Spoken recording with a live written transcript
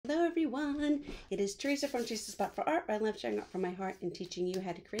everyone. It is Teresa from Teresa's Spot for Art. I love sharing art from my heart and teaching you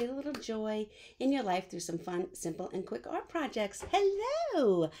how to create a little joy in your life through some fun, simple, and quick art projects.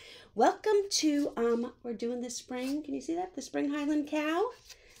 Hello! Welcome to, we're doing the spring. Can you see that? The spring Highland cow.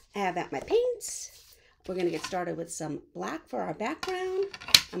 I have out my paints. We're going to get started with some black for our background.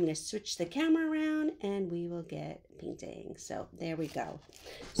 I'm going to switch the camera around and we will get painting. So there we go.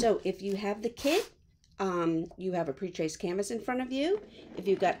 So if you have the kit, you have a pre-traced canvas in front of you. If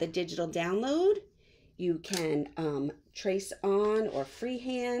you've got the digital download, you can trace on or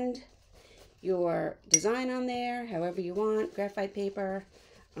freehand your design on there, however you want, graphite paper,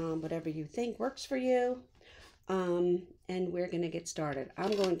 whatever you think works for you. And we're going to get started.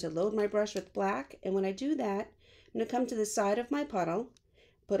 I'm going to load my brush with black, and when I do that, I'm going to come to the side of my puddle,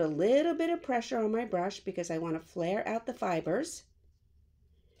 put a little bit of pressure on my brush because I want to flare out the fibers.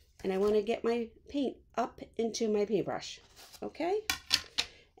 And I want to get my paint up into my paintbrush, okay?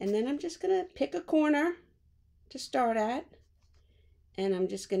 And then I'm just going to pick a corner to start at, and I'm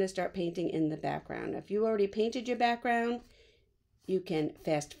just going to start painting in the background. If you already painted your background, you can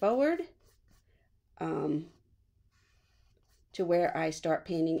fast forward to where I start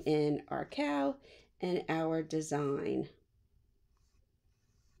painting in our cow and our design.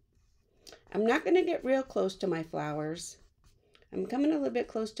 I'm not going to get real close to my flowers. I'm coming a little bit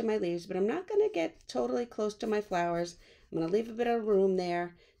close to my leaves, but I'm not going to get totally close to my flowers. I'm going to leave a bit of room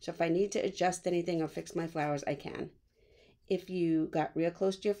there, so if I need to adjust anything or fix my flowers, I can. If you got real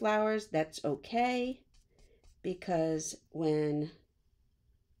close to your flowers, that's okay, because when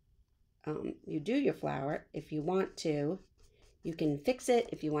you do your flower, if you want to, you can fix it.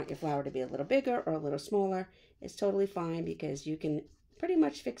 If you want your flower to be a little bigger or a little smaller, it's totally fine because you can pretty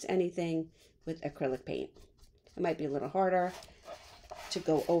much fix anything with acrylic paint. It might be a little harder to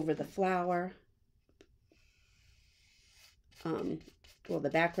go over the flower, well, the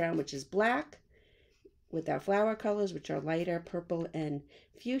background, which is black, with our flower colors, which are lighter purple and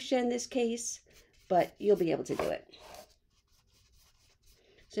fuchsia in this case, but you'll be able to do it.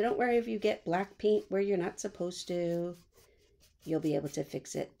 So don't worry if you get black paint where you're not supposed to. You'll be able to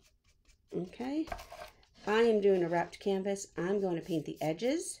fix it. Okay, I am doing a wrapped canvas. I'm going to paint the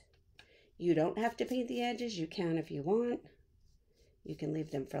edges. You don't have to paint the edges. You can if you want. You can leave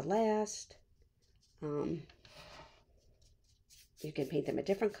them for last. You can paint them a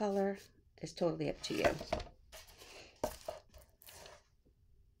different color. It's totally up to you.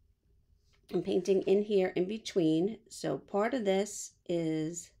 I'm painting in here in between. So part of this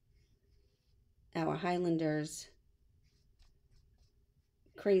is our Highlander's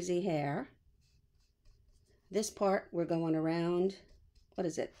crazy hair. This part we're going around, what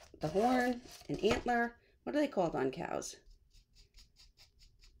is it? The horn, an antler. What are they called on cows?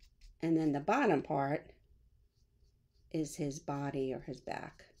 And then the bottom part is his body or his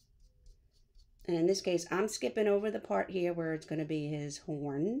back. And in this case, I'm skipping over the part here where it's going to be his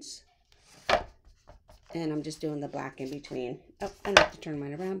horns. And I'm just doing the black in between. Oh, I have to turn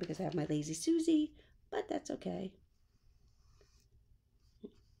mine around because I have my Lazy Susie, but that's okay.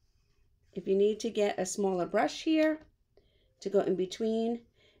 If you need to get a smaller brush here to go in between,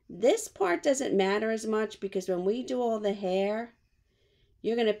 this part doesn't matter as much because when we do all the hair,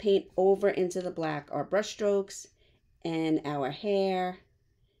 you're going to paint over into the black. Our brush strokes and our hair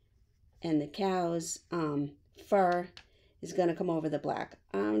and the cow's fur is going to come over the black.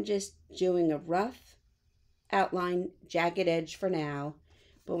 I'm just doing a rough outline, jagged edge for now,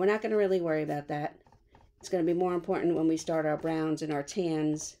 but we're not going to really worry about that. It's going to be more important when we start our browns and our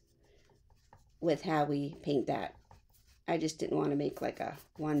tans with how we paint that. I just didn't want to make like a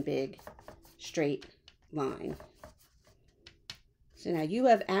one big straight line. So now you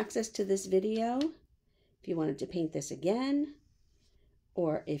have access to this video if you wanted to paint this again,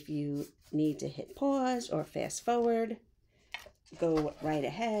 or if you need to hit pause or fast forward, go right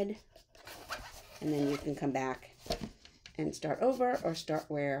ahead, and then you can come back and start over or start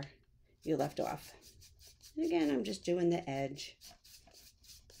where you left off. And again, I'm just doing the edge.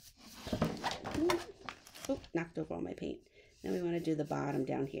 Oh, knocked over all my paint. Then we want to do the bottom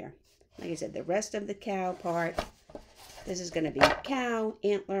down here. Like I said, the rest of the cow part, this is going to be cow,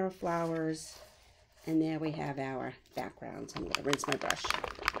 antler, flowers, and there we have our backgrounds. I'm going to rinse my brush.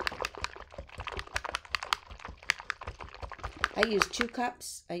 I use 2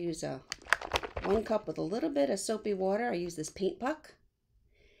 cups. I use 1 cup with a little bit of soapy water. I use this paint puck.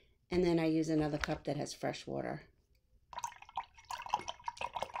 And then I use another cup that has fresh water.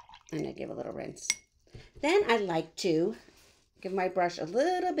 And I give a little rinse. Then I like to give my brush a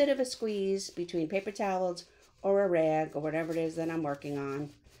little bit of a squeeze between paper towels or a rag or whatever it is that I'm working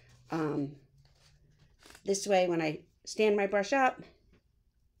on. This way, when I stand my brush up,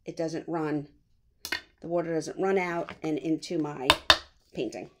 it doesn't run, the water doesn't run out and into my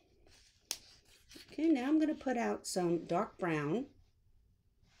painting. Okay, now I'm going to put out some dark brown.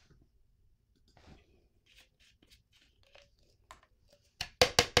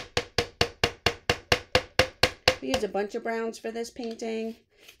 We use a bunch of browns for this painting.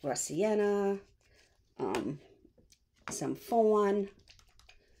 Raw sienna, some fawn.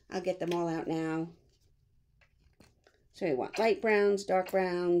 I'll get them all out now. So you want light browns, dark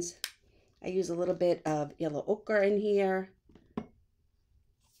browns. I use a little bit of yellow ochre in here.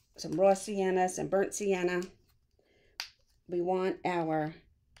 Some raw sienna, some burnt sienna. We want our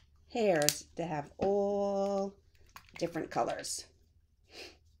hairs to have all different colors.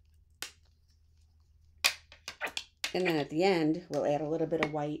 And then at the end, we'll add a little bit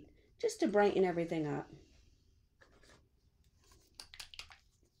of white just to brighten everything up.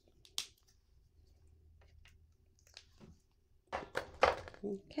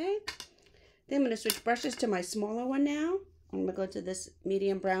 Okay. Then I'm going to switch brushes to my smaller one now. I'm going to go to this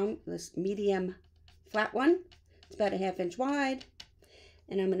medium brown, this medium flat one. It's about a 1/2 inch wide.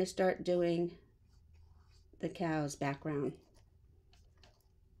 And I'm going to start doing the cow's background.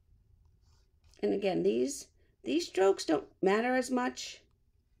 And again, these strokes don't matter as much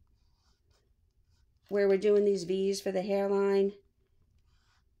where we're doing these V's for the hairline.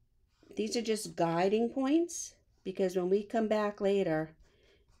 These are just guiding points, because when we come back later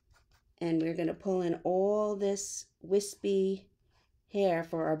and we're going to pull in all this wispy hair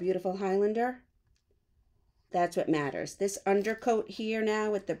for our beautiful Highlander, that's what matters. This undercoat here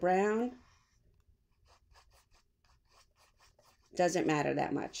now with the brown doesn't matter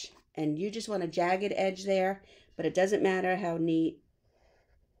that much. And you just want a jagged edge there, but it doesn't matter how neat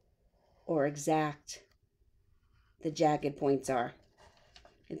or exact the jagged points are.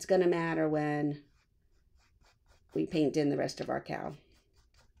 It's going to matter when we paint in the rest of our cow.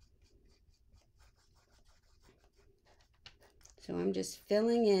 So I'm just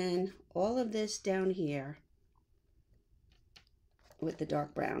filling in all of this down here with the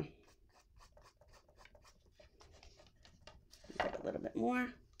dark brown. Get a little bit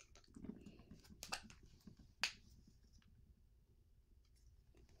more.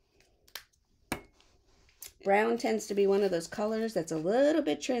 Brown tends to be one of those colors that's a little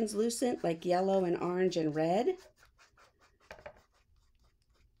bit translucent, like yellow and orange and red.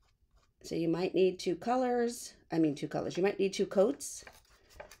 So you might need two colors. You might need 2 coats.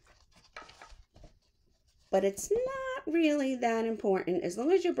 But it's not really that important. As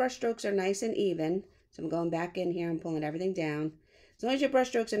long as your brush strokes are nice and even. So I'm going back in here and pulling everything down. As long as your brush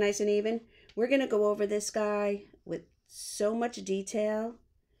strokes are nice and even, we're going to go over this guy with so much detail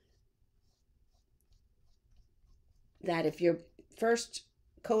that if your first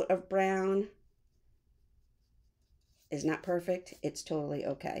coat of brown is not perfect, it's totally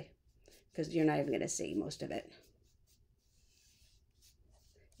okay, because you're not even going to see most of it.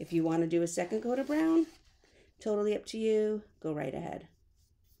 If you want to do a second coat of brown, totally up to you. Go right ahead.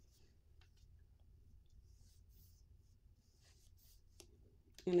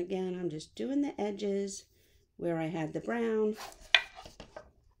 And again, I'm just doing the edges where I had the brown.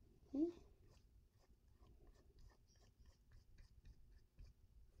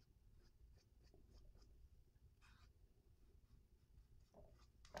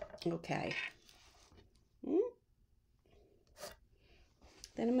 Okay.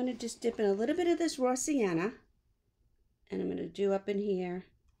 Then I'm going to just dip in a little bit of this raw sienna, and I'm going to do up in here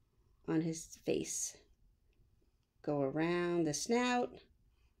on his face. Go around the snout,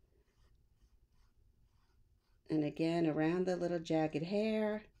 and again around the little jagged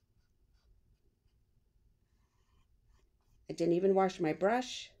hair. I didn't even wash my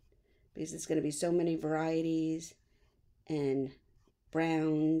brush because it's going to be so many varieties and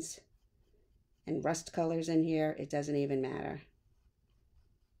browns and rust colors in here, it doesn't even matter.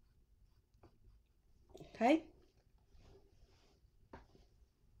 Okay.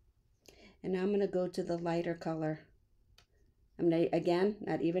 And now I'm going to go to the lighter color. I'm going to, again,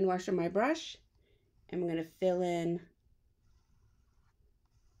 not even washing my brush. I'm going to fill in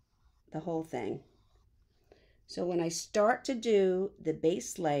the whole thing. So when I start to do the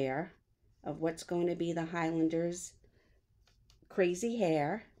base layer of what's going to be the Highlander's crazy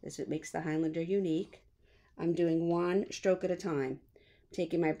hair, this is what makes the Highlander unique, I'm doing 1 stroke at a time. I'm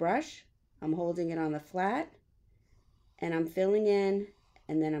taking my brush, I'm holding it on the flat, and I'm filling in,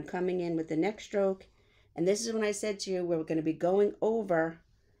 and then I'm coming in with the next stroke. And this is when I said to you we're going to be going over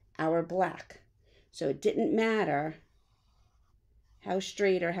our black. So it didn't matter how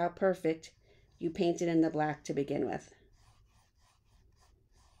straight or how perfect you painted in the black to begin with.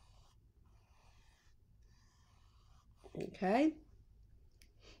 Okay.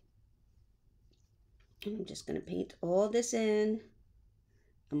 And I'm just going to paint all this in.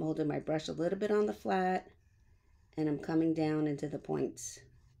 I'm holding my brush a little bit on the flat, and I'm coming down into the points.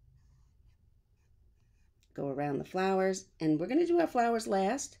 Go around the flowers, and we're going to do our flowers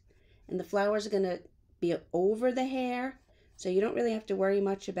last, and the flowers are going to be over the hair, so you don't really have to worry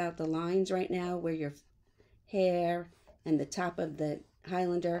much about the lines right now where your hair and the top of the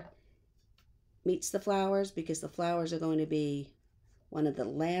Highlander meets the flowers, because the flowers are going to be one of the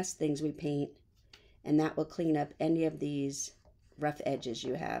last things we paint, and that will clean up any of these rough edges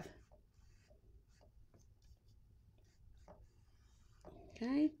you have.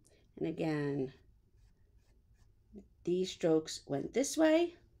 Okay, and again, these strokes went this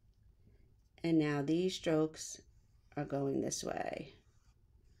way, and now these strokes are going this way.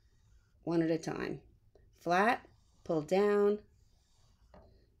 One at a time. Flat, pull down,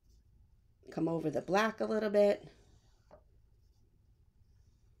 come over the black a little bit,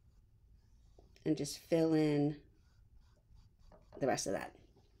 and just fill in the rest of that.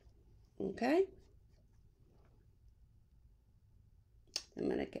 Okay? I'm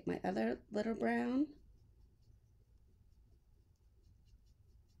going to get my other little brown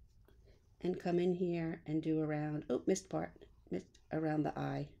and come in here and do around, oh, missed around the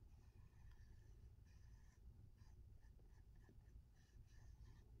eye.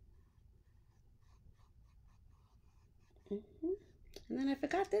 And then I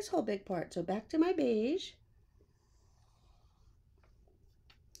forgot this whole big part, so back to my beige.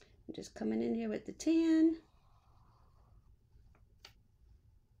 I'm just coming in here with the tan.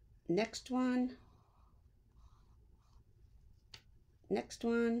 Next one. Next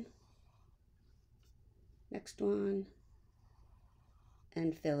one. Next one.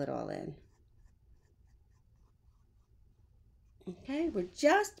 And fill it all in. Okay, we're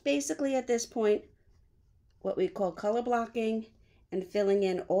just basically at this point what we call color blocking and filling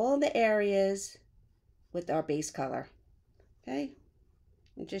in all the areas with our base color. Okay,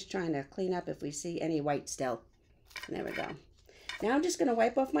 I'm just trying to clean up if we see any white still. And there we go. Now I'm just going to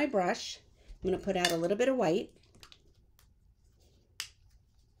wipe off my brush. I'm going to put out a little bit of white.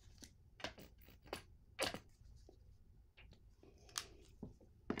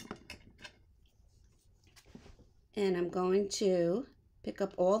 And I'm going to pick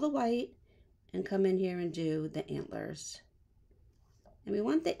up all the white and come in here and do the antlers. And we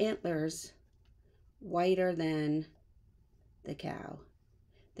want the antlers whiter than the cow.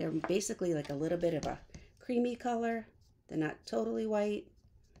 They're basically like a little bit of a creamy color. They're not totally white.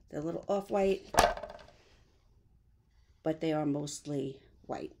 They're a little off-white, but they are mostly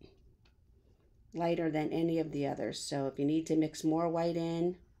white. Lighter than any of the others. So if you need to mix more white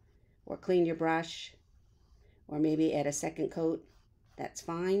in or clean your brush or maybe add a second coat, that's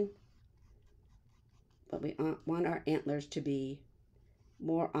fine. But we want our antlers to be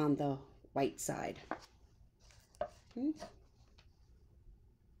more on the white side.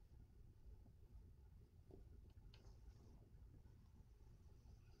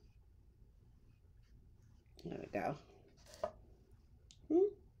 There we go. I'm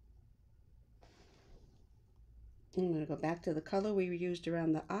going to go back to the color we used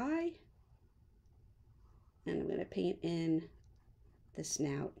around the eye. And I'm going to paint in the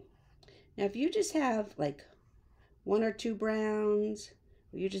snout. Now if you just have like one or two browns,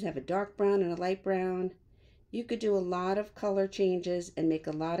 or you just have a dark brown and a light brown, you could do a lot of color changes and make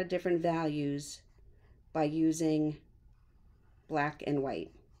a lot of different values by using black and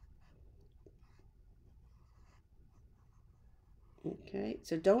white. Okay,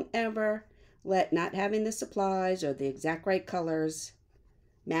 so don't ever let not having the supplies or the exact right colors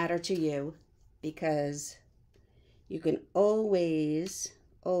matter to you, because you can always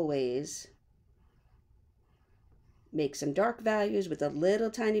make some dark values with a little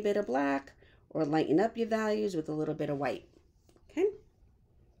tiny bit of black, or lighten up your values with a little bit of white. Okay,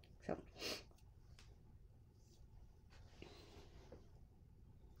 so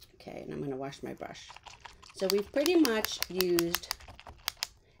okay, and I'm going to wash my brush. So we've pretty much used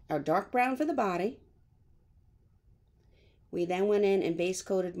our dark brown for the body. We then went in and base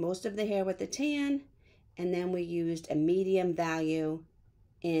coated most of the hair with the tan, and then we used a medium value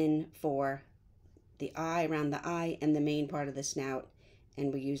in for the eye, around the eye and the main part of the snout,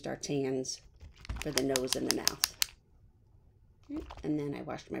 and we used our tans for the nose and the mouth. And then I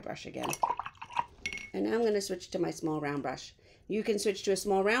washed my brush again. And now I'm going to switch to my small round brush. You can switch to a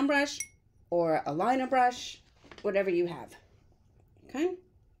small round brush or a liner brush, whatever you have. Okay?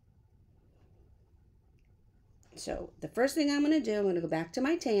 So the first thing I'm going to do, I'm going to go back to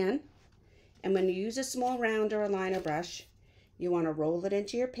my tan. And when you use a small round or a liner brush, you want to roll it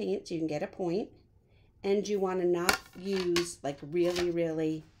into your paint so you can get a point. And you want to not use like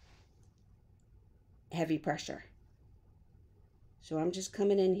really heavy pressure. So I'm just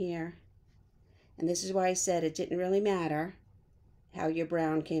coming in here, and this is why I said it didn't really matter how your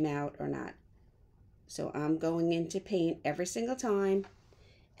brown came out or not. So I'm going into paint every single time,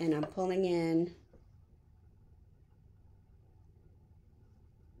 and I'm pulling in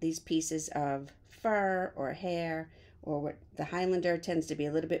these pieces of fur or hair, or what the Highlander tends to be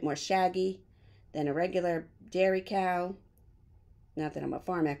a little bit more shaggy than a regular dairy cow. Not that I'm a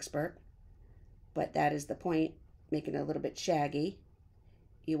farm expert, but that is the point, making it a little bit shaggy.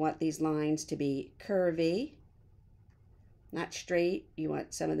 You want these lines to be curvy, not straight. You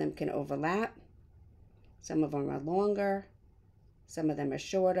want, some of them can overlap. Some of them are longer. Some of them are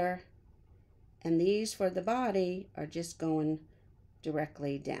shorter. And these for the body are just going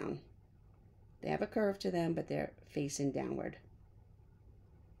directly down. They have a curve to them, but they're facing downward.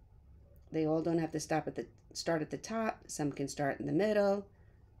 They all don't have to start at the top. Some can start in the middle,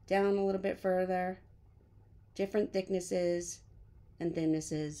 down a little bit further. Different thicknesses and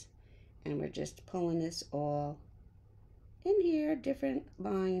thinnesses, and we're just pulling this all in here, different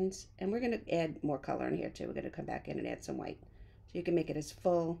lines, and we're going to add more color in here too. We're going to come back in and add some white, so you can make it as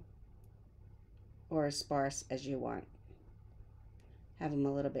full or as sparse as you want. Have them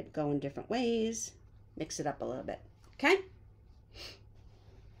a little bit going different ways, mix it up a little bit. Okay,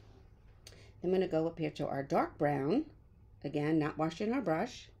 I'm going to go up here to our dark brown, again not washing our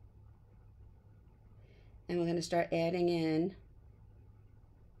brush, and we're going to start adding in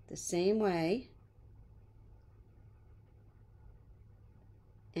the same way,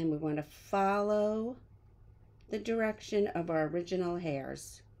 and we want to follow the direction of our original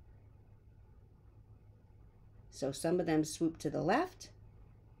hairs. So some of them swoop to the left,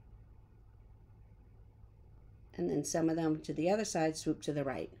 and then some of them to the other side swoop to the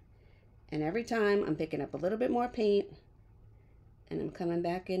right. And every time I'm picking up a little bit more paint, and I'm coming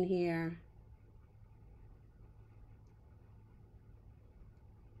back in here,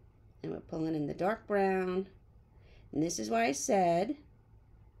 and we're pulling in the dark brown. And this is why I said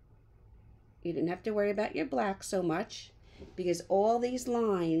you didn't have to worry about your black so much, because all these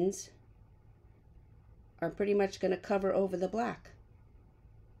lines are pretty much going to cover over the black.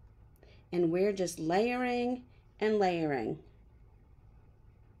 And we're just layering and layering.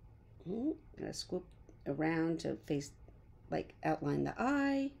 I'm going to scoop around to face, like outline the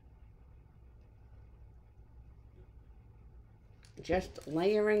eye. Just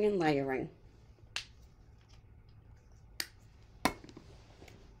layering and layering.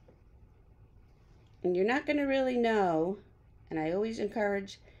 And you're not going to really know, and I always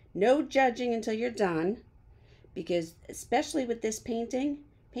encourage no judging until you're done, because especially with this painting,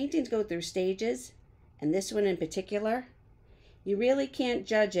 paintings go through stages, and this one in particular, you really can't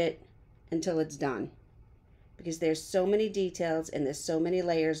judge it until it's done, because there's so many details and there's so many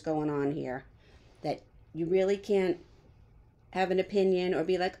layers going on here that you really can't have an opinion or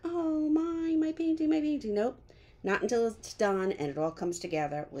be like, oh, my painting, my painting. Nope, not until it's done and it all comes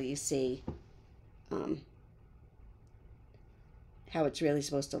together will you see how it's really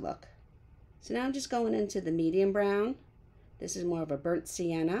supposed to look. So now I'm just going into the medium brown. This is more of a burnt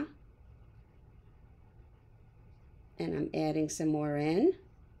sienna, and I'm adding some more in.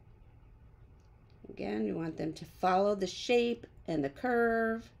 Again, you want them to follow the shape and the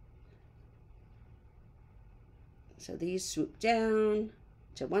curve. So these swoop down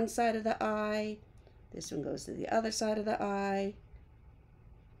to one side of the eye. This one goes to the other side of the eye.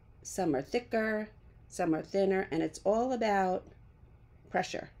 Some are thicker, some are thinner, and it's all about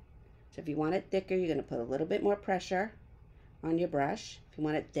pressure. So if you want it thicker, you're going to put a little bit more pressure on your brush. If you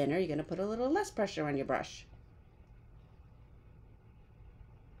want it thinner, you're going to put a little less pressure on your brush.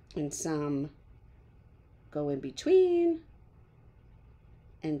 And some go in between,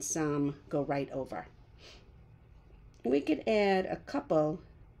 and some go right over. We could add a couple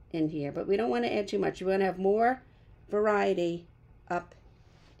in here, but we don't want to add too much. We want to have more variety up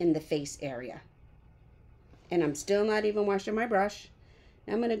in the face area. And I'm still not even washing my brush.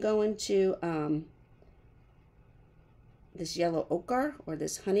 Now I'm going to go into this yellow ochre, or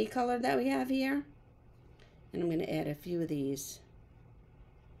this honey color that we have here. And I'm going to add a few of these.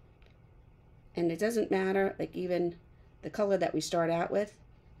 And it doesn't matter, like even the color that we start out with,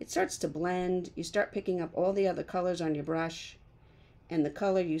 it starts to blend. You start picking up all the other colors on your brush, and the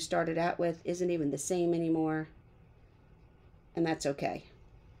color you started out with isn't even the same anymore. And that's okay.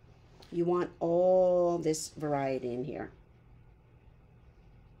 You want all this variety in here.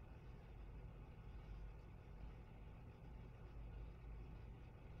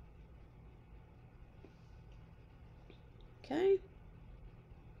 Okay.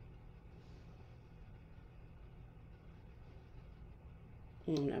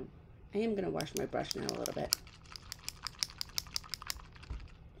 I'm going to I am going to wash my brush now a little bit.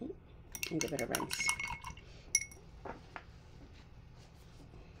 And give it a rinse.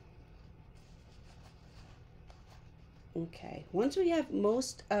 Okay, once we have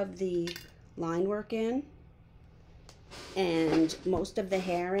most of the line work in and most of the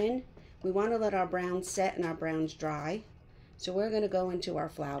hair in, we want to let our browns set and our browns dry. So we're going to go into our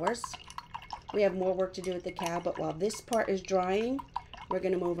flowers. We have more work to do with the cow, but while this part is drying, we're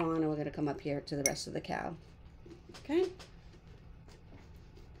going to move on and we're going to come up here to the rest of the cow. Okay.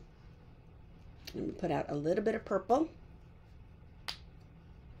 I'm going to put out a little bit of purple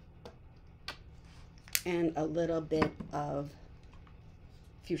and a little bit of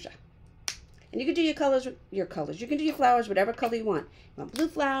fuchsia. And you can do your colors. You can do your flowers whatever color you want. You want blue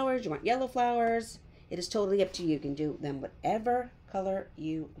flowers, you want yellow flowers. It is totally up to you. You can do them whatever color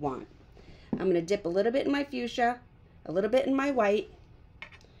you want. I'm going to dip a little bit in my fuchsia, a little bit in my white,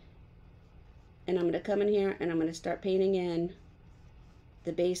 and I'm going to come in here and I'm going to start painting in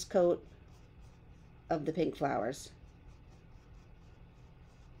the base coat of the pink flowers.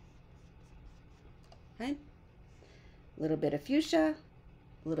 Okay, a little bit of fuchsia,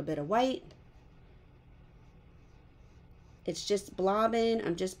 a little bit of white. It's just blobbing.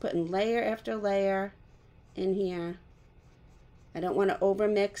 I'm just putting layer after layer in here. I don't want to over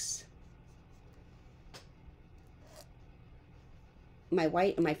mix my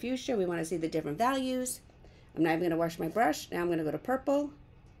white and my fuchsia. We want to see the different values. I'm not even going to wash my brush. Now I'm going to go to purple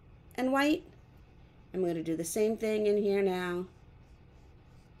and white. I'm going to do the same thing in here now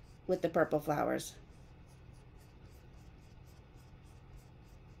with the purple flowers.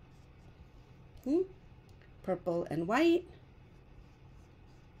 Purple and white.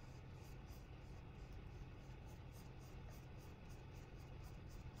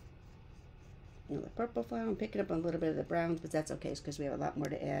 Another purple flower. I'm picking up a little bit of the browns, but that's okay because we have a lot more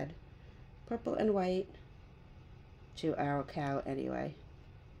to add. Purple and white to our cow anyway.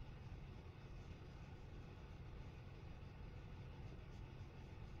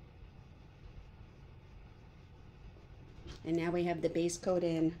 And now we have the base coat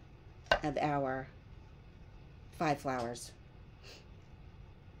in of our 5 flowers.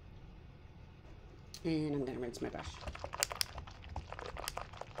 And I'm going to rinse my brush.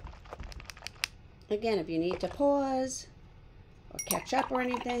 Again, if you need to pause or catch up or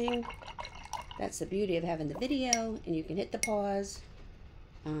anything, that's the beauty of having the video, and you can hit the pause,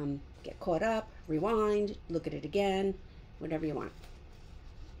 get caught up, rewind, look at it again, whatever you want.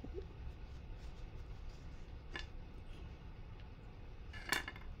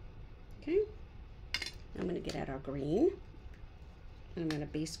 Okay, I'm going to get out our green. I'm going to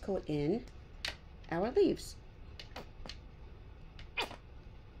base coat in our leaves.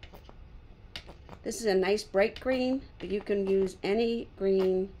 This is a nice bright green, but you can use any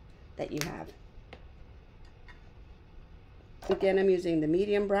green that you have. Again, I'm using the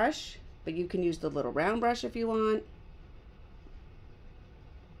medium brush, but you can use the little round brush if you want.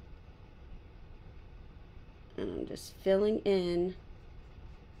 And I'm just filling in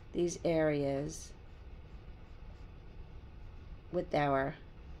these areas with our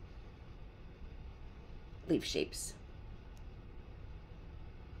leaf shapes.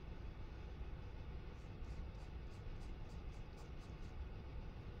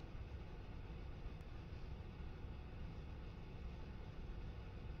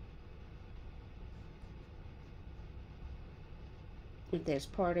 If there's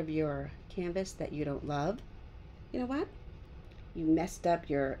part of your canvas that you don't love, you know what? You messed up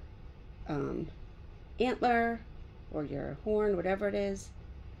your antler or your horn, whatever it is,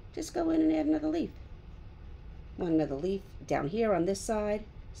 just go in and add another leaf. Want another leaf down here on this side?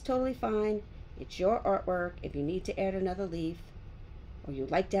 It's totally fine. It's your artwork. If you need to add another leaf, or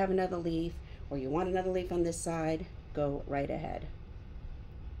you'd like to have another leaf, or you want another leaf on this side, go right ahead.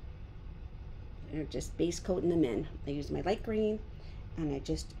 And just base coating them in. I use my light green, and I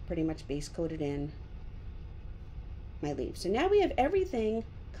just pretty much base coated in my leaves. So now we have everything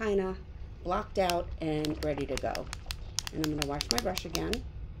kind of blocked out and ready to go. And I'm going to wash my brush again.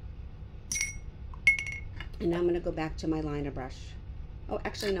 And now I'm going to go back to my liner brush. Oh,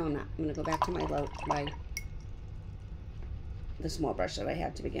 actually, no, I'm not. I'm going to go back to the small brush that I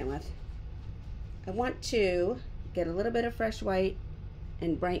had to begin with. I want to get a little bit of fresh white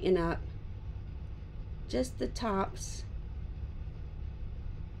and brighten up just the tops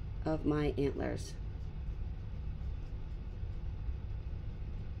of my antlers.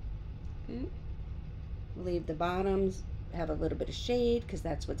 Okay. Leave the bottoms have a little bit of shade because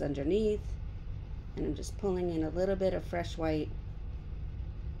that's what's underneath. And I'm just pulling in a little bit of fresh white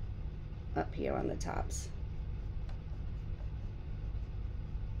up here on the tops.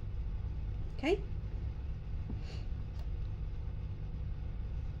 Okay?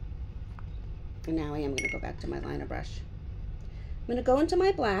 And now I am going to go back to my liner brush. I'm going to go into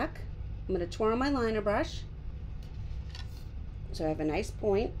my black. I'm going to twirl my liner brush so I have a nice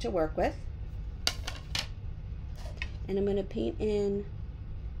point to work with. And I'm going to paint in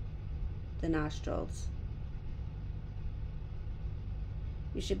the nostrils.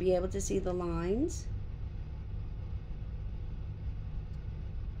 You should be able to see the lines.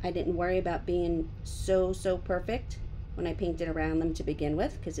 I didn't worry about being so perfect when I painted around them to begin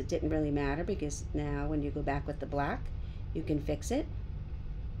with, because it didn't really matter, because now when you go back with the black, you can fix it.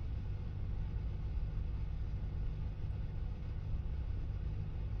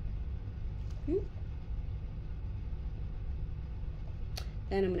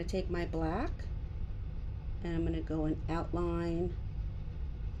 Then I'm going to take my black and I'm going to go and outline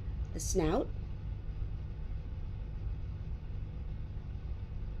the snout.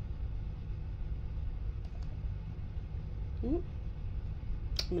 I'm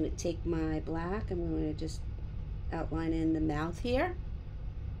going to take my black, I'm going to just outline in the mouth here.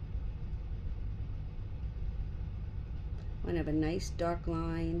 I want to have a nice dark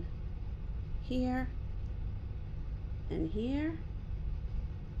line here and here.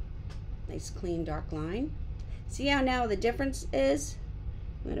 Nice clean dark line. See how now the difference is?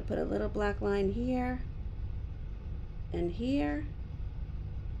 I'm going to put a little black line here and here.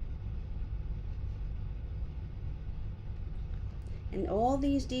 And all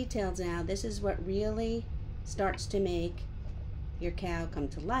these details now, this is what really starts to make your cow come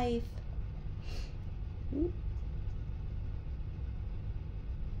to life.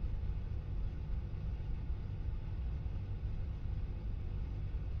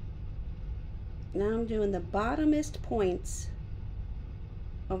 Now I'm doing the bottomest points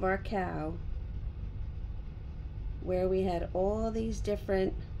of our cow where we had all these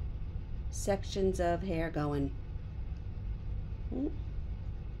different sections of hair going.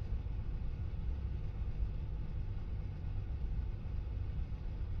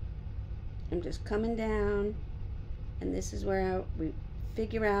 I'm just coming down, and this is where we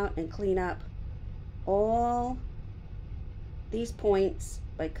figure out and clean up all these points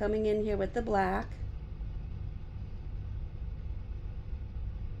by coming in here with the black.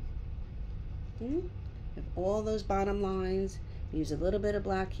 Have all those bottom lines. Use a little bit of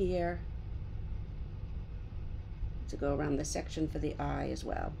black here to go around the section for the eye as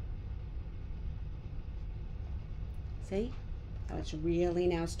well. See how it's really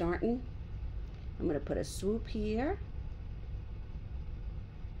now starting? I'm going to put a swoop here,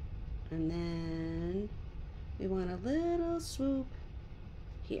 and then we want a little swoop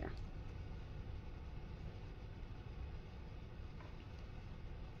here.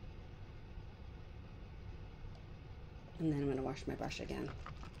 And then I'm going to wash my brush again.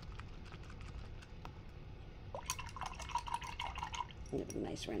 Give it a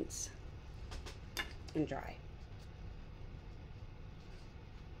nice rinse and dry.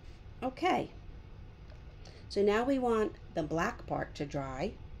 Okay. So now we want the black part to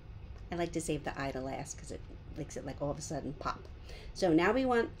dry. I like to save the eye to last because it makes it like all of a sudden pop. So now we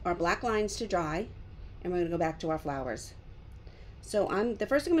want our black lines to dry, and we're going to go back to our flowers. So the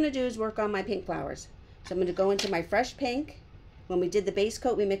first thing I'm going to do is work on my pink flowers. So I'm going to go into my fresh pink. When we did the base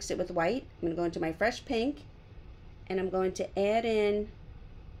coat, we mixed it with white. I'm going to go into my fresh pink, and I'm going to add in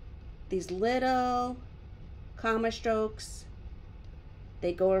these little comma strokes.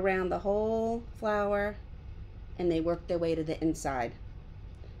 They go around the whole flower, and they work their way to the inside.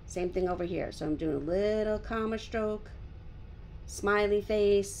 Same thing over here. So I'm doing a little comma stroke, smiley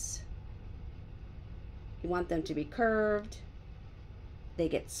face. You want them to be curved. They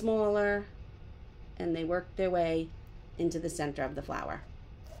get smaller, and they work their way into the center of the flower.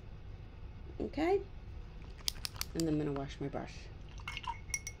 Okay? And then I'm going to wash my brush.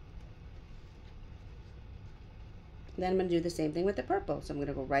 Then I'm going to do the same thing with the purple. So I'm going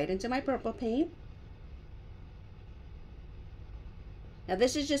to go right into my purple paint. Now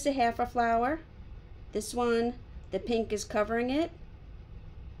this is just a half a flower. This one, the pink is covering it.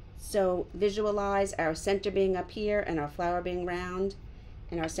 So visualize our center being up here and our flower being round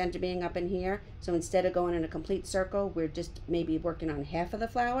and our center being up in here. So instead of going in a complete circle, we're just maybe working on half of the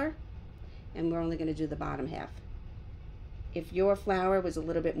flower, and we're only going to do the bottom half. If your flower was a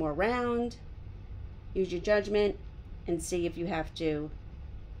little bit more round, use your judgment and see if you have to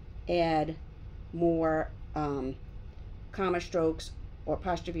add more comma strokes or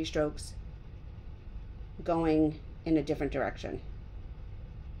apostrophe strokes going in a different direction.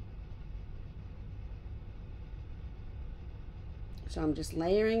 So I'm just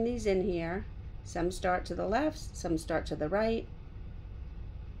layering these in here. Some start to the left, some start to the right,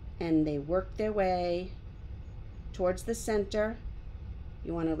 and they work their way towards the center.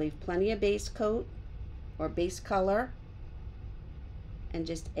 You want to leave plenty of base coat or base color, and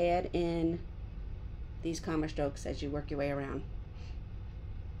just add in these comma strokes as you work your way around.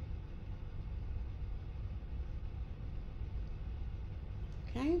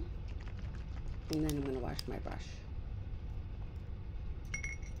 Okay, and then I'm going to wash my brush.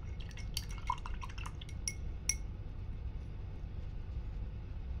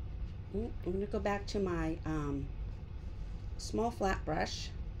 I'm going to go back to my small flat brush.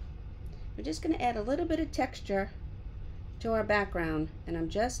 We're just going to add a little bit of texture to our background, and I'm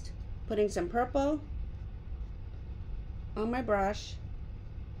just putting some purple on my brush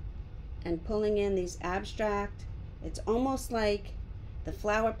and pulling in these abstract. It's almost like the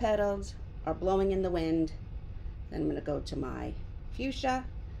flower petals are blowing in the wind. Then I'm going to go to my fuchsia.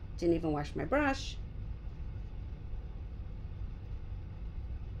 Didn't even wash my brush.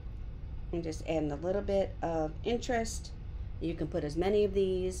 And just adding a little bit of interest. You can put as many of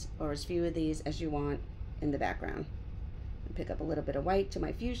these or as few of these as you want in the background. And pick up a little bit of white to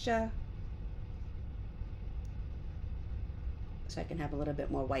my fuchsia, so I can have a little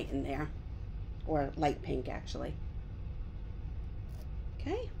bit more white in there, or light pink actually.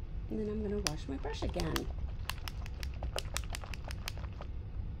 Okay, and then I'm going to wash my brush again.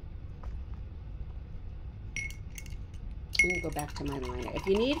 I'm going to go back to my liner. If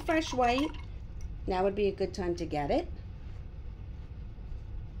you need fresh white, now would be a good time to get it.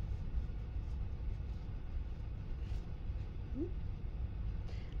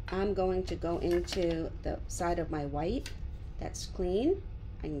 I'm going to go into the side of my white that's clean.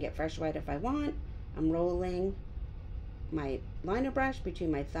 I can get fresh white if I want. I'm rolling my liner brush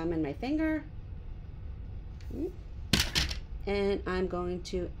between my thumb and my finger. And I'm going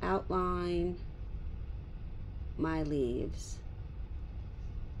to outline my leaves.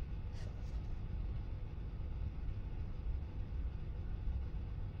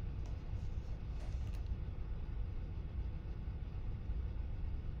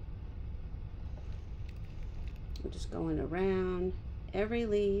 I'm just going around every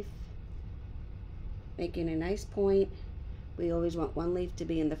leaf, making a nice point. We always want one leaf to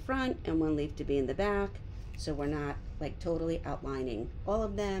be in the front and one leaf to be in the back, so we're not like totally outlining all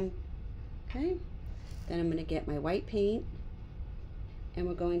of them. Okay, then I'm going to get my white paint, and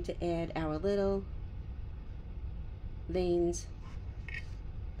we're going to add our little veins,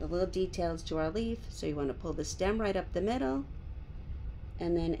 the little details to our leaf. So you want to pull the stem right up the middle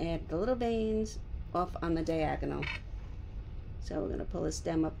and then add the little veins off on the diagonal. So we're going to pull the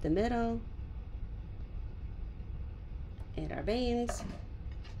stem up the middle, add our veins,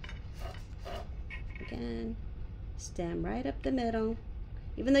 again, stem right up the middle.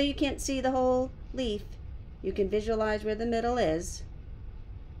 Even though you can't see the whole leaf, you can visualize where the middle is.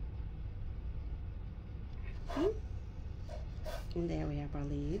 And there we have our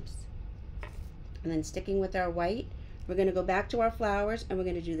leaves. And then sticking with our white, we're going to go back to our flowers, and we're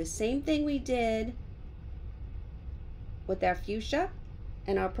going to do the same thing we did with our fuchsia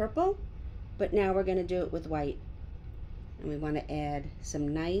and our purple, but now we're going to do it with white. And we want to add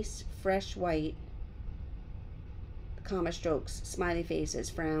some nice fresh white, comma strokes, smiley faces,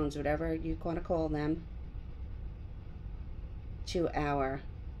 frowns, whatever you want to call them, to our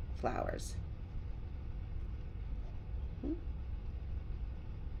flowers.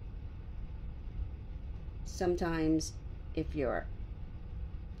 Sometimes if your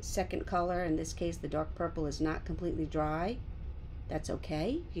second color, in this case the dark purple, is not completely dry, that's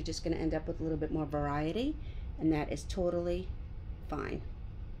okay. You're just going to end up with a little bit more variety, and that is totally fine.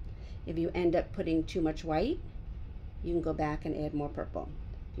 If you end up putting too much white, you can go back and add more purple.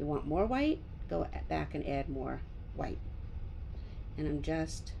 If you want more white, go back and add more white. And I'm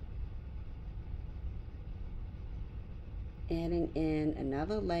just adding in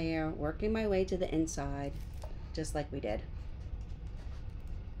another layer, working my way to the inside, just like we did.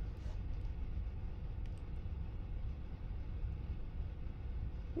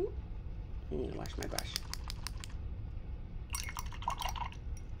 I'm going to wash my brush.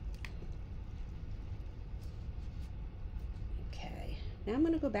 Okay, now I'm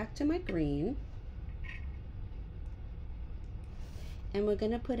going to go back to my green, and we're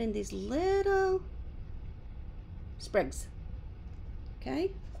going to put in these little sprigs,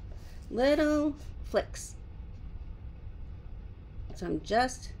 okay, little flicks. So I'm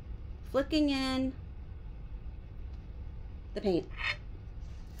just flicking in the paint.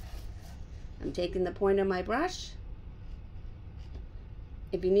 I'm taking the point of my brush.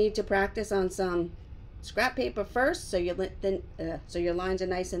 If you need to practice on some scrap paper first, so your lines are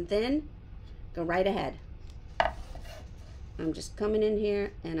nice and thin, go right ahead. I'm just coming in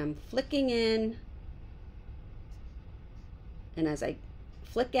here and I'm flicking in, and as I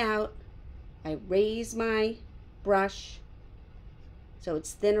flick out, I raise my brush so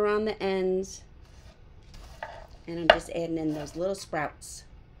it's thinner on the ends, and I'm just adding in those little sprouts.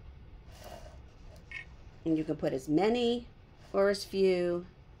 And you can put as many or as few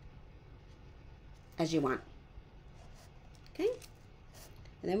as you want. Okay?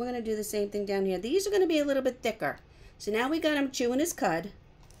 And then we're going to do the same thing down here. These are going to be a little bit thicker. So now we got him chewing his cud.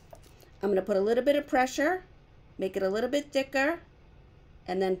 I'm going to put a little bit of pressure, make it a little bit thicker,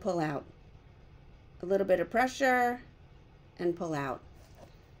 and then pull out. A little bit of pressure and pull out.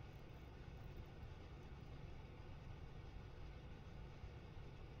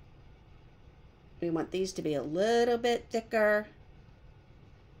 We want these to be a little bit thicker.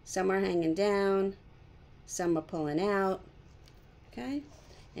 Some are hanging down, some are pulling out. Okay?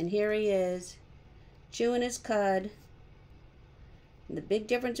 And here he is, chewing his cud. And the big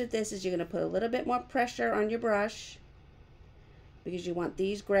difference with this is you're going to put a little bit more pressure on your brush because you want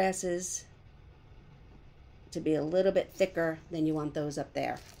these grasses to be a little bit thicker than you want those up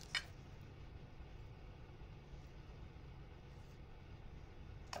there.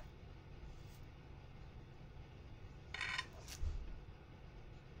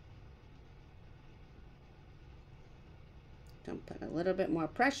 Don't put a little bit more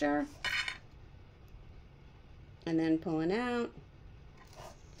pressure and then pulling out,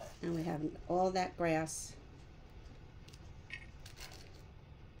 and we have all that grass.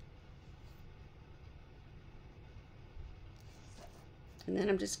 And then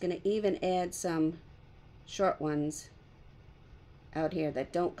I'm just going to even add some short ones out here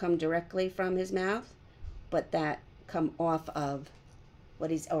that don't come directly from his mouth, but that come off of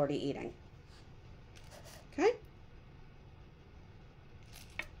what he's already eating. Okay?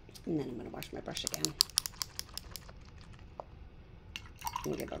 And then I'm going to wash my brush again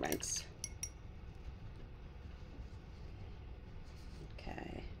and give a rinse.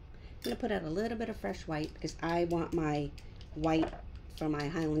 Okay. I'm going to put out a little bit of fresh white because I want my white for my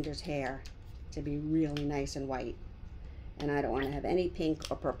Highlander's hair to be really nice and white. And I don't want to have any pink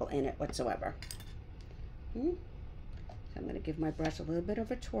or purple in it whatsoever. So I'm going to give my brush a little bit of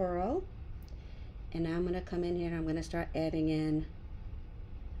a twirl. And now I'm going to come in here and I'm going to start adding in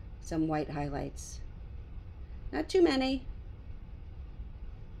some white highlights. Not too many.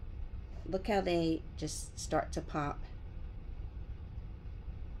 Look how they just start to pop.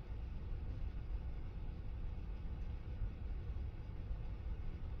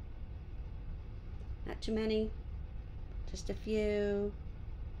 Not too many. Just a few.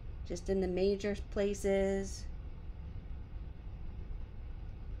 Just in the major places.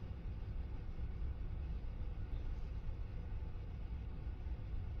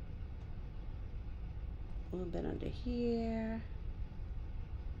 A little bit under here.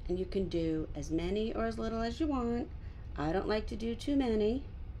 And you can do as many or as little as you want. I don't like to do too many.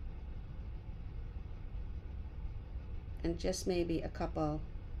 And just maybe a couple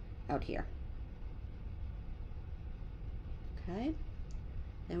out here. Okay.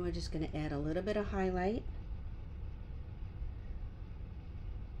 Then we're just going to add a little bit of highlight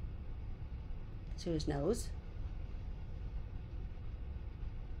to his nose.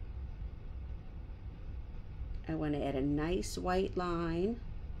 I want to add a nice white line,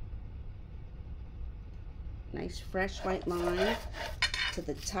 nice fresh white line to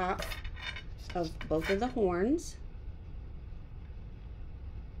the top of both of the horns.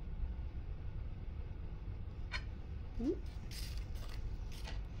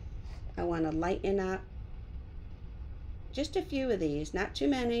 I want to lighten up just a few of these, not too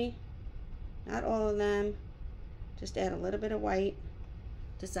many, not all of them. Just add a little bit of white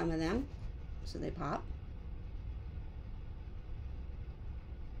to some of them so they pop.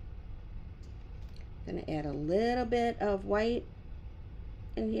 Gonna add a little bit of white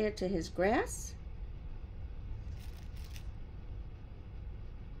in here to his grass.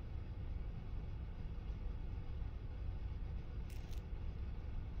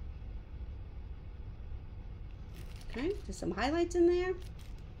 Okay, just some highlights in there.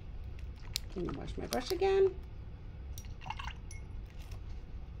 I'm gonna wash my brush again.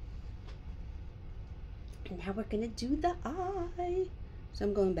 And now we're gonna do the eye. So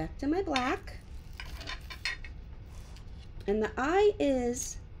I'm going back to my black. And the eye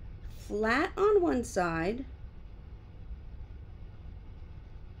is flat on one side.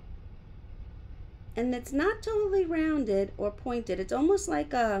 And it's not totally rounded or pointed. It's almost like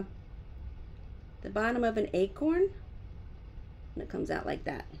the bottom of an acorn. And it comes out like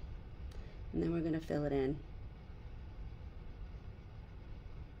that. And then we're going to fill it in.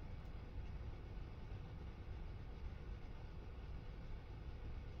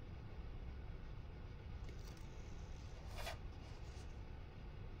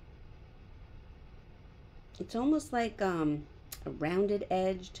 It's almost like a rounded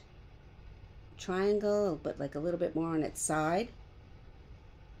edged triangle, but like a little bit more on its side.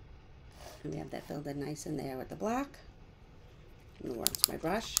 And we have that filled in nice in there with the black. I'm going to rinse my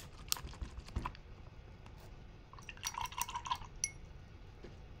brush.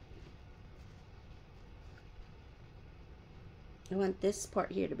 I want this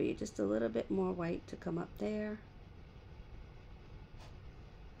part here to be just a little bit more white to come up there.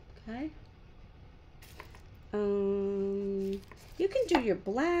 Okay. You can do your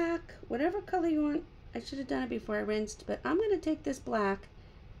black, whatever color you want. I should have done it before I rinsed, but I'm going to take this black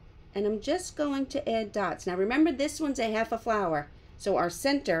and I'm just going to add dots. Now remember, this one's a half a flower, so our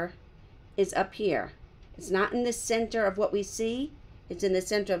center is up here. It's not in the center of what we see. It's in the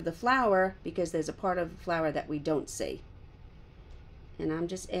center of the flower because there's a part of the flower that we don't see. And I'm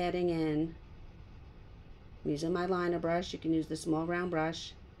just adding in, I'm using my liner brush. You can use the small round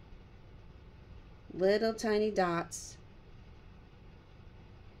brush. Little tiny dots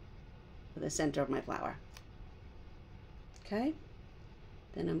for the center of my flower. Okay,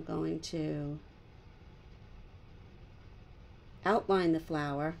 then I'm going to outline the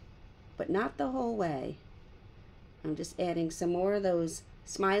flower, but not the whole way. I'm just adding some more of those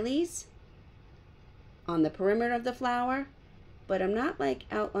smileys on the perimeter of the flower, but I'm not like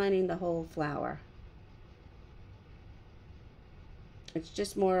outlining the whole flower. It's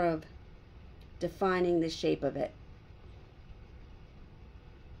just more of defining the shape of it.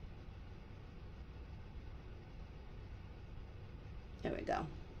 There we go.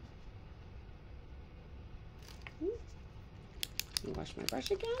 Let me wash my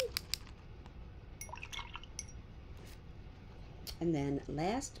brush again. And then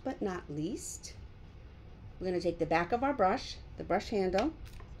last but not least, we're going to take the back of our brush, the brush handle,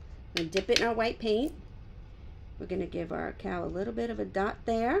 and dip it in our white paint. We're going to give our cow a little bit of a dot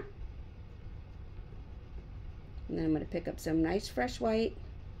there. And then I'm going to pick up some nice fresh white,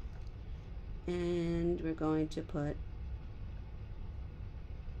 and we're going to put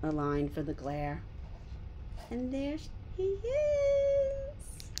a line for the glare. And there he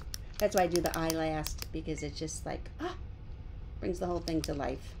is. That's why I do the eye last, because it's just like, brings the whole thing to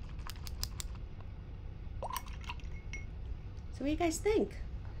life. So what do you guys think?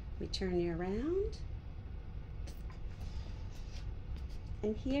 We turn you around.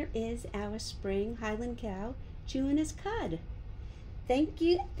 And here is our spring Highland cow chewing his cud. Thank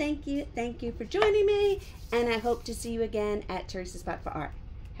you, thank you, thank you for joining me, and I hope to see you again at Teresa's Spot for Art.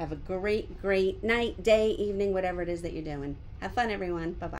 Have a great, great night, day, evening, whatever it is that you're doing. Have fun, everyone. Bye-bye.